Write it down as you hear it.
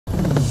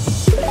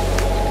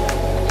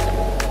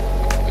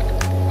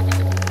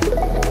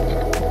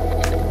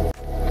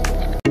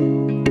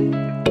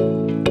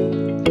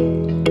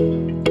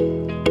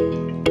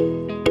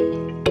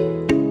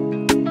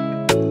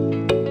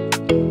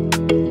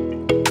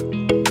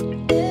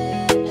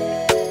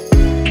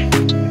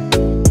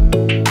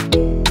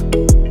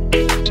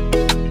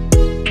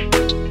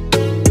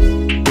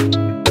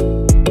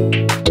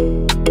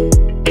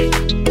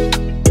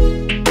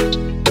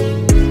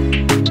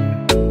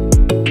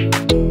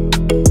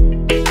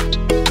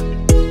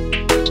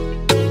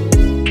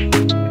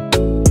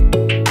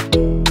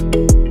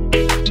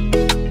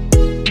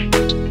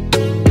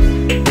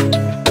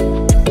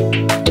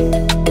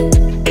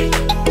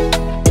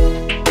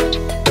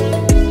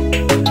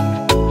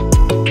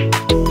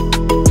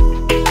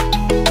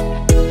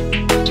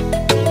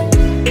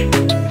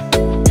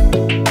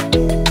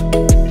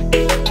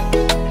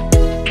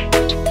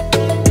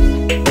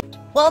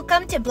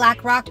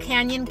Black Rock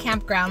Canyon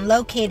Campground,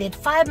 located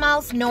 5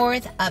 miles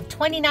north of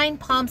 29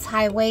 Palms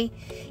Highway.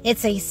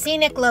 It's a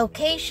scenic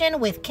location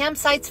with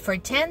campsites for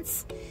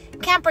tents,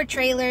 camper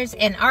trailers,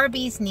 and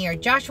RVs near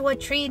Joshua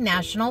Tree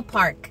National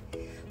Park,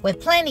 with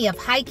plenty of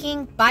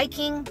hiking,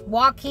 biking,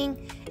 walking,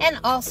 and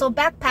also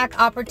backpack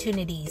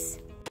opportunities.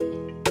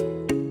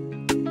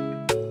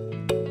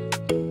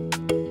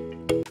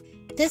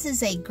 This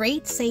is a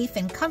great, safe,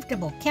 and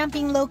comfortable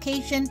camping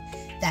location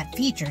that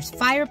features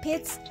fire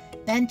pits,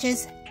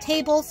 benches,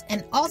 tables,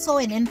 and also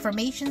an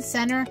information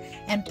center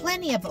and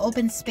plenty of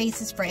open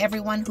spaces for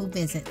everyone who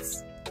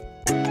visits.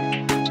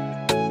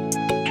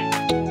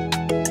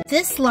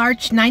 This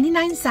large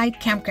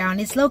 99-site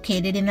campground is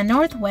located in the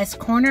northwest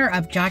corner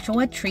of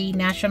Joshua Tree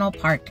National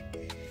Park.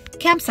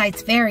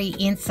 Campsites vary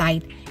in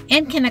site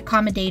and can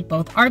accommodate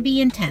both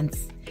RV and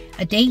tents.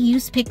 A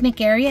day-use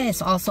picnic area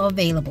is also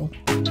available.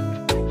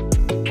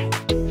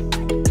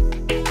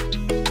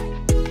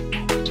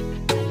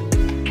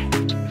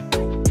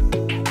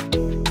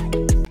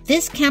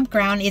 This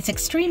campground is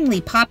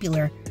extremely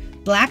popular.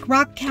 Black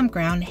Rock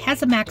Campground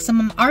has a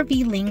maximum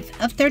RV length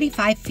of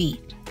 35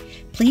 feet.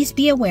 Please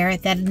be aware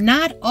that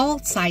not all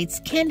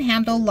sites can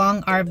handle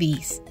long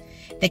RVs.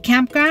 The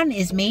campground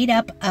is made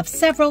up of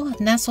several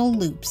nestle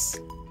loops.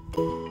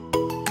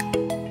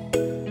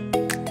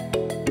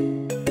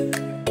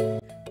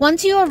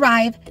 Once you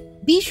arrive,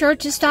 be sure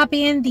to stop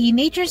in the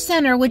Nature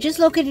Center, which is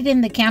located in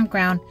the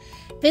campground.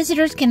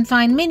 Visitors can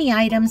find many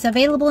items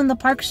available in the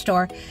park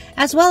store,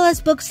 as well as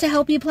books to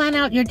help you plan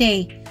out your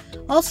day.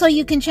 Also,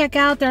 you can check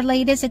out their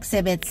latest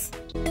exhibits.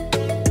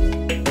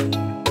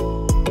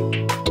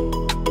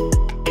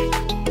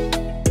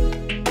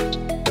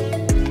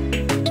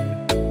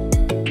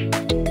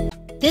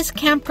 This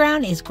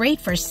campground is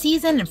great for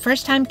season and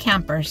first-time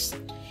campers.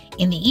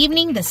 In the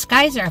evening, the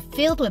skies are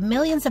filled with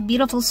millions of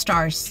beautiful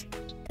stars.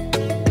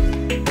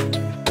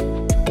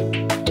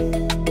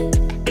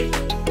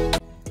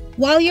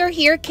 While you're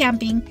here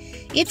camping,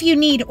 if you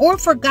need or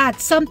forgot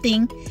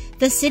something,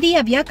 the city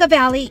of Yucca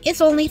Valley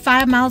is only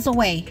 5 miles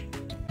away.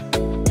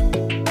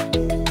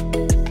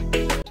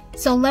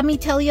 So let me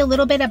tell you a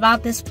little bit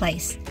about this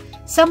place.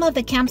 Some of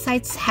the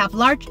campsites have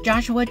large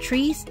Joshua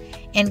trees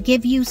and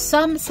give you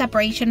some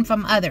separation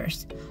from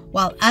others,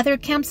 while other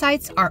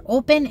campsites are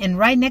open and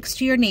right next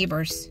to your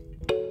neighbors.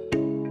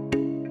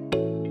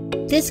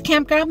 This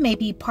campground may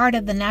be part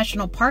of the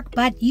national park,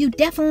 but you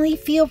definitely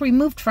feel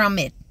removed from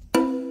it.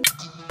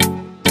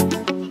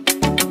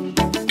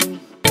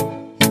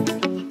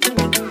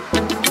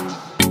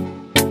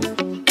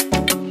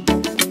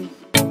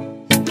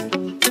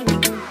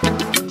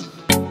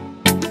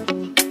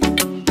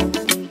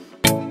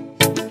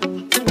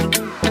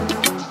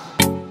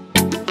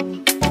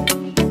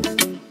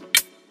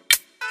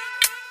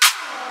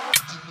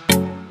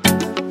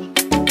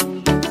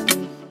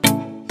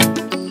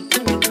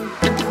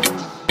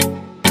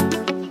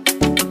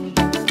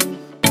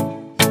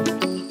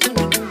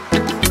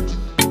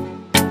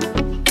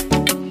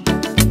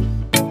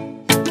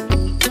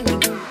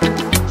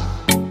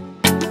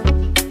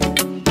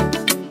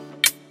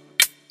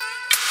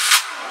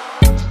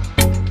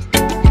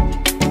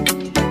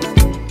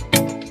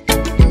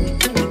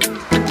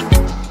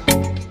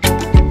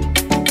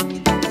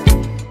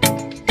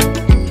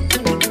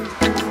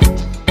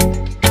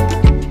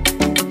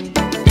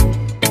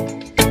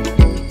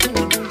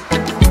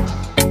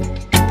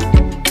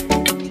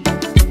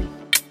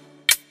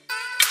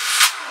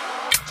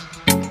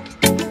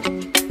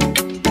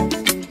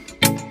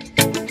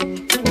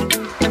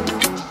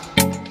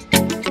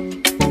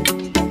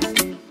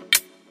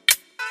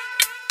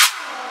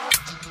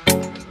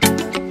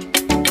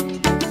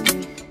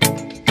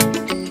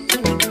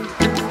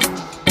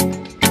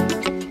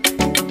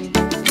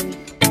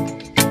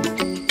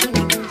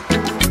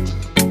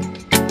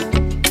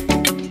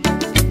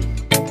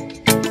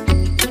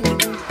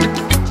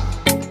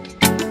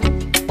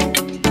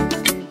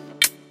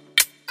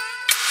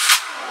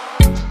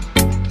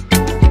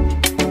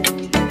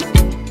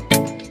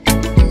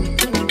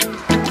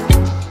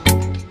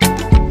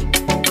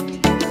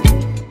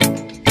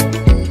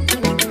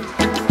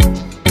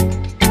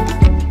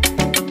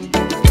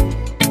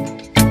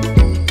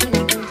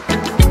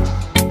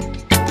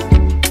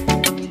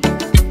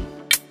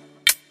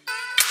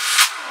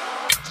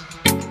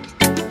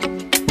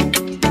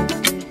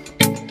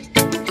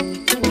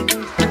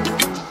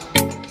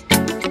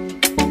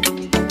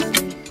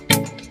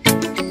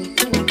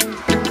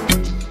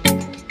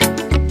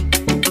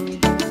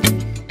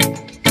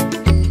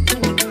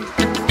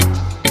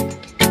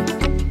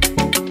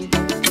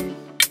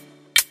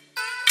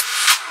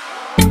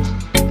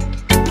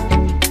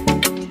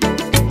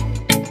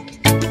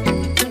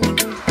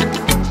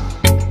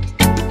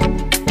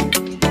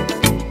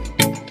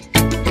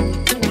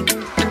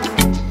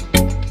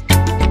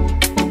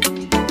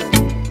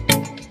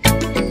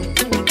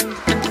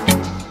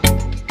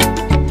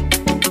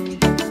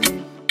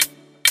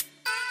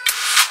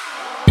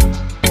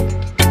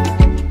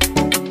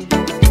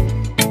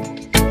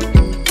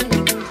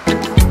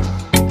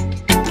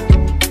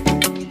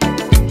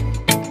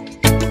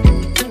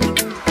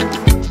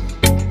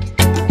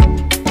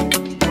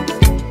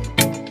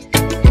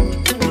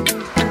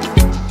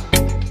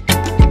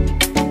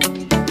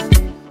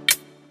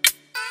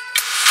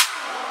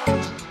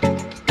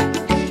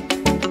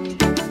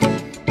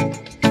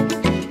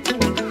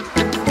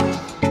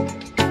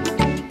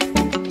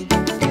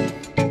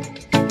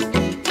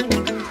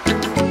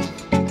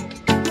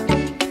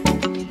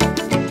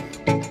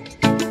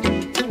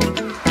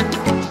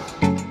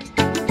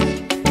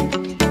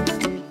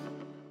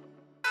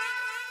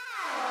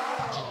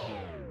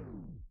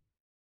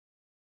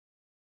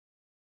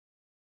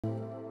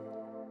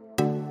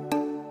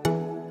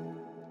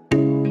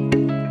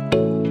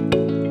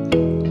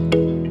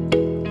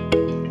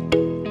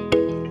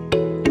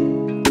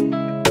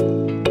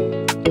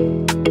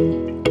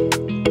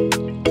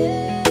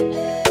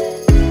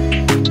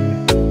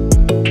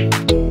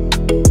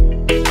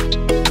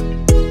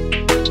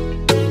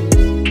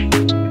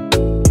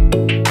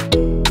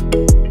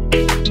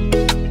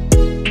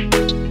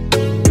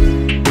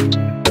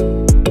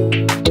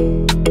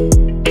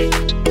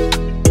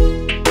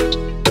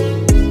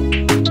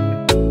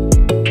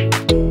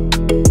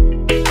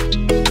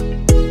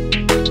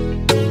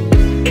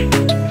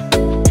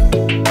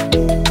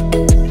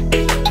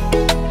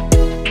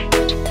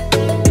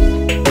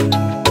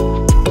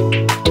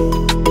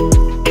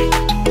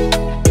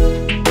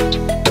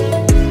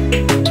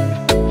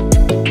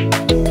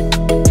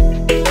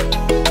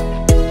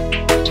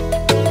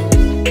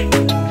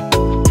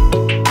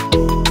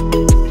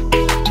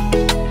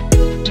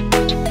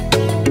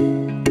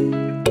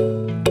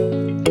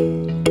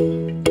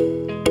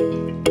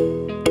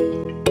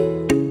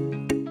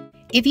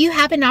 If you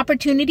have an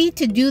opportunity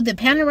to do the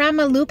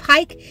Panorama Loop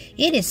hike,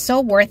 it is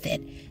so worth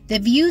it. The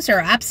views are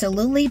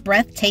absolutely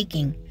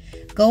breathtaking.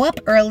 Go up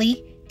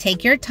early,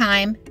 take your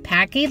time,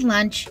 pack a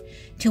lunch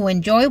to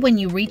enjoy when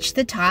you reach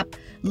the top,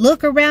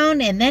 look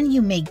around, and then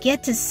you may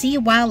get to see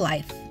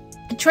wildlife.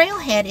 The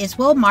trailhead is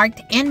well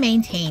marked and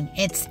maintained.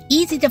 It's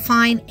easy to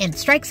find and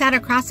strikes out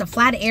across a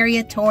flat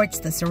area towards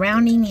the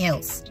surrounding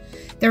hills.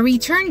 The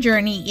return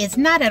journey is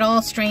not at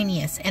all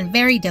strenuous and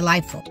very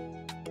delightful.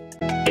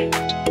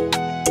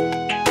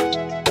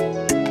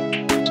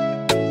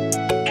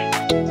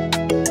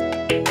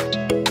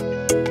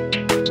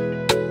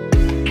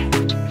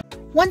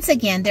 Once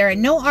again, there are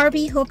no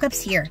RV hookups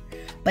here,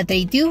 but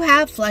they do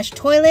have flush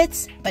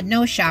toilets, but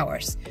no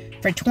showers.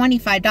 For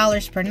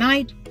 $25 per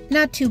night,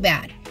 not too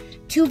bad.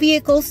 2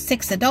 vehicles,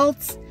 6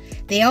 adults.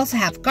 They also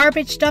have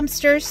garbage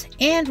dumpsters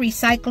and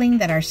recycling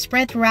that are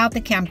spread throughout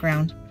the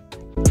campground.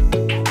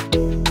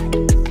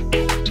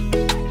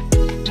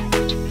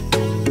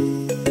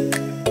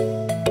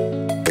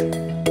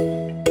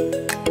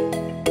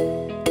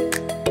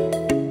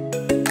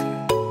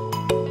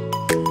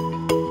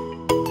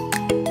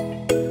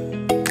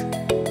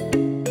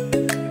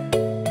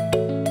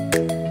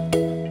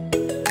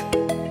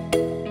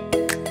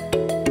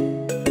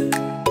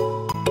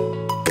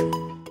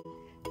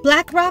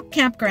 Black Rock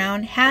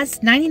Campground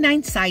has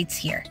 99 sites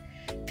here.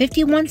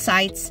 51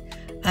 sites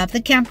of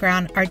the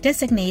campground are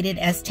designated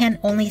as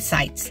tent-only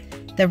sites.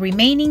 The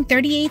remaining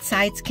 38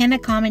 sites can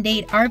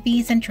accommodate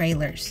RVs and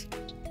trailers.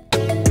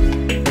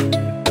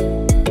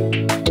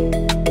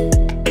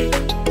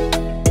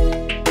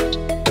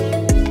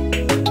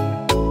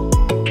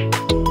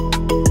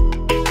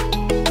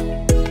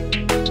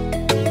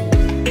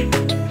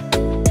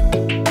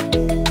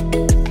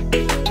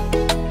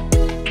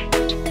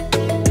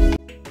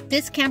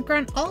 This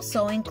campground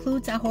also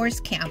includes a horse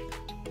camp.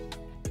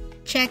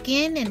 Check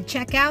in and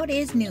check out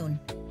is noon.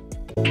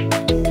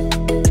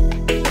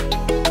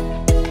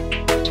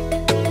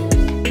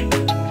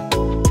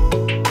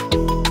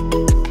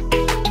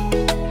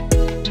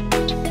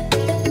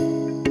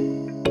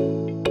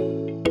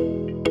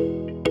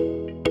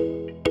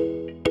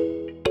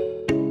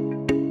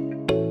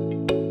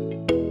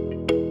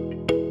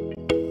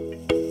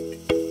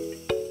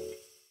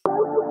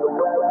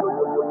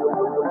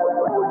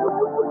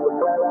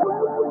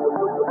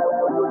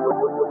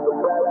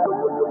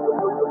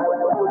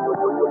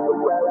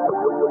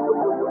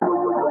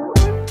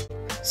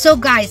 So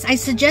guys, I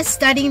suggest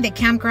studying the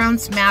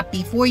campground's map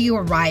before you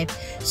arrive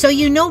so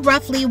you know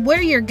roughly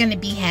where you're going to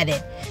be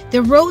headed.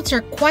 The roads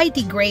are quite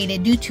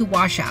degraded due to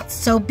washouts,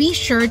 so be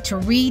sure to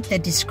read the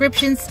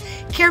descriptions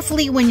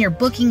carefully when you're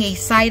booking a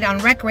site on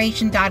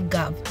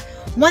recreation.gov.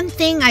 One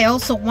thing I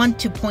also want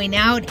to point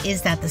out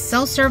is that the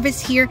cell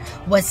service here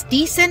was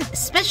decent,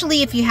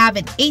 especially if you have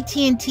an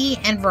AT&T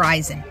and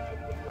Verizon.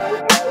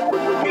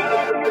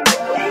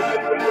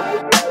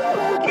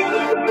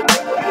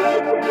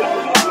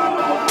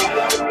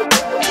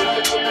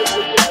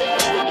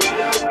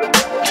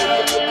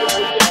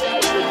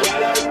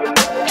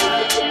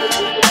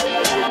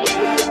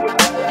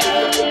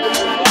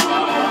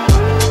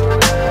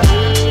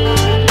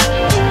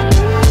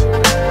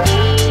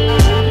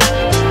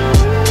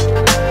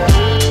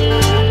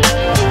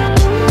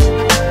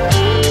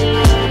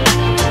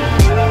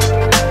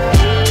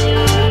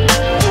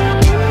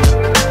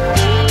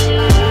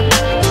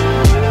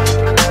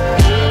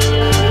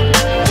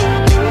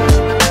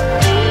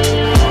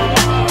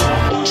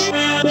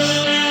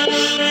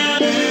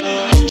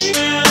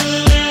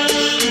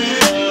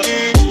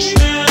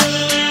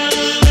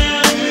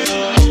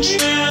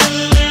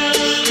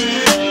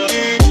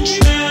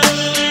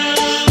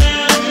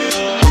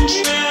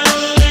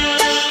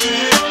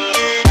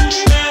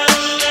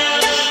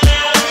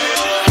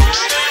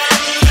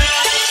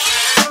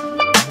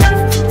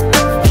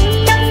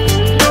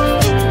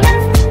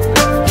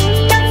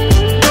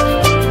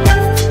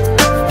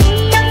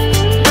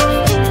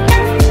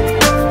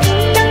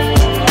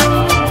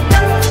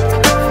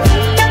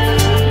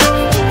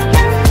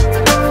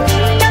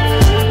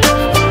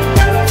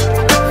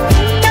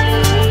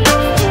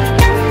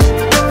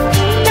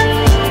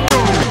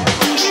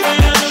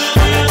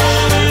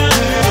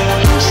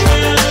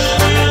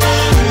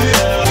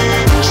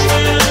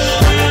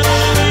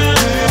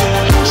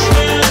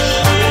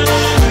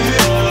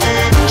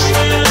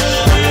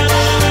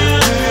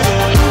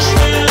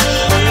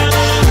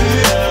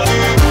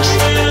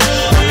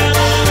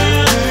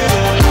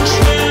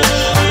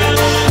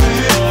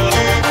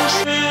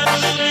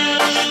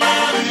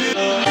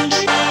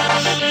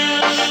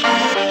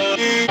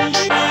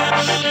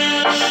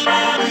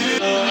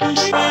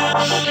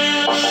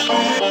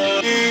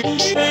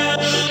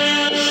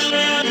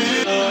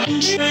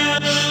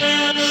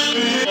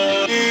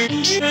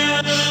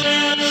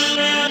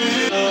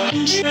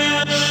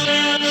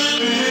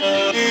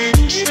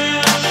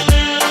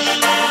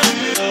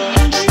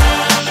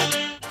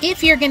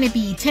 If you're going to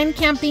be tent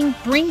camping,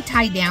 bring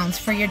tie downs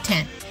for your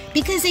tent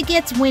because it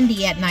gets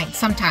windy at night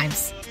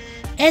sometimes,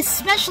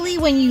 especially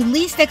when you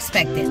least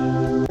expect it.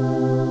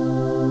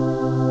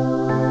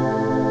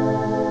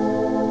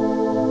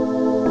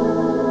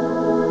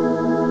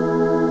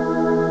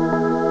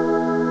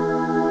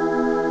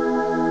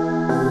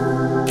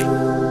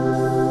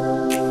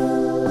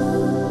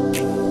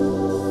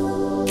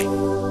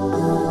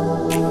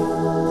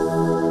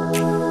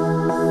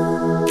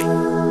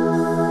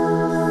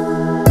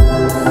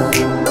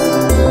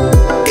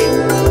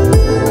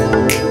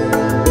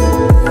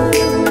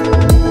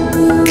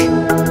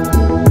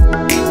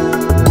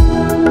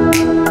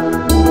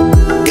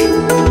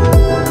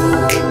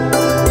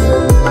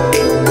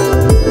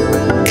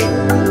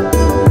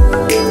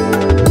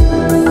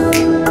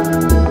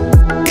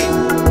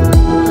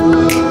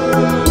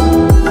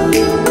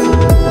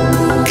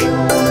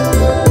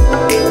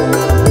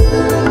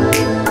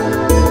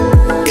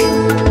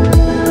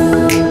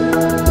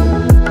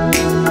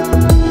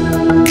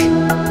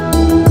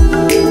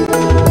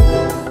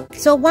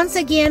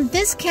 once again,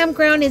 this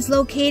campground is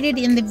located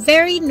in the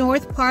very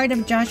north part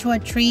of Joshua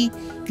Tree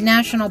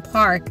National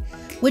Park,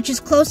 which is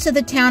close to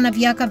the town of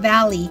Yucca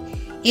Valley.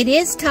 It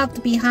is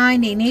tucked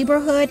behind a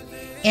neighborhood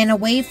and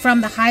away from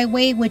the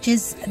highway,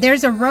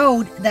 there's a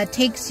road that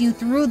takes you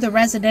through the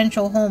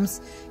residential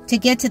homes to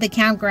get to the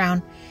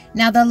campground.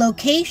 Now, the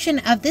location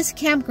of this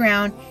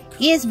campground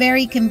is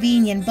very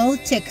convenient,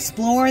 both to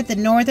explore the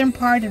northern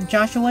part of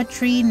Joshua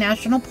Tree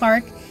National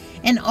Park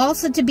and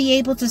also to be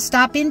able to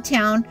stop in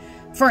town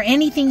for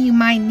anything you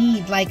might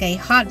need, like a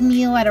hot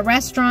meal at a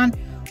restaurant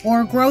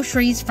or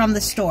groceries from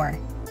the store.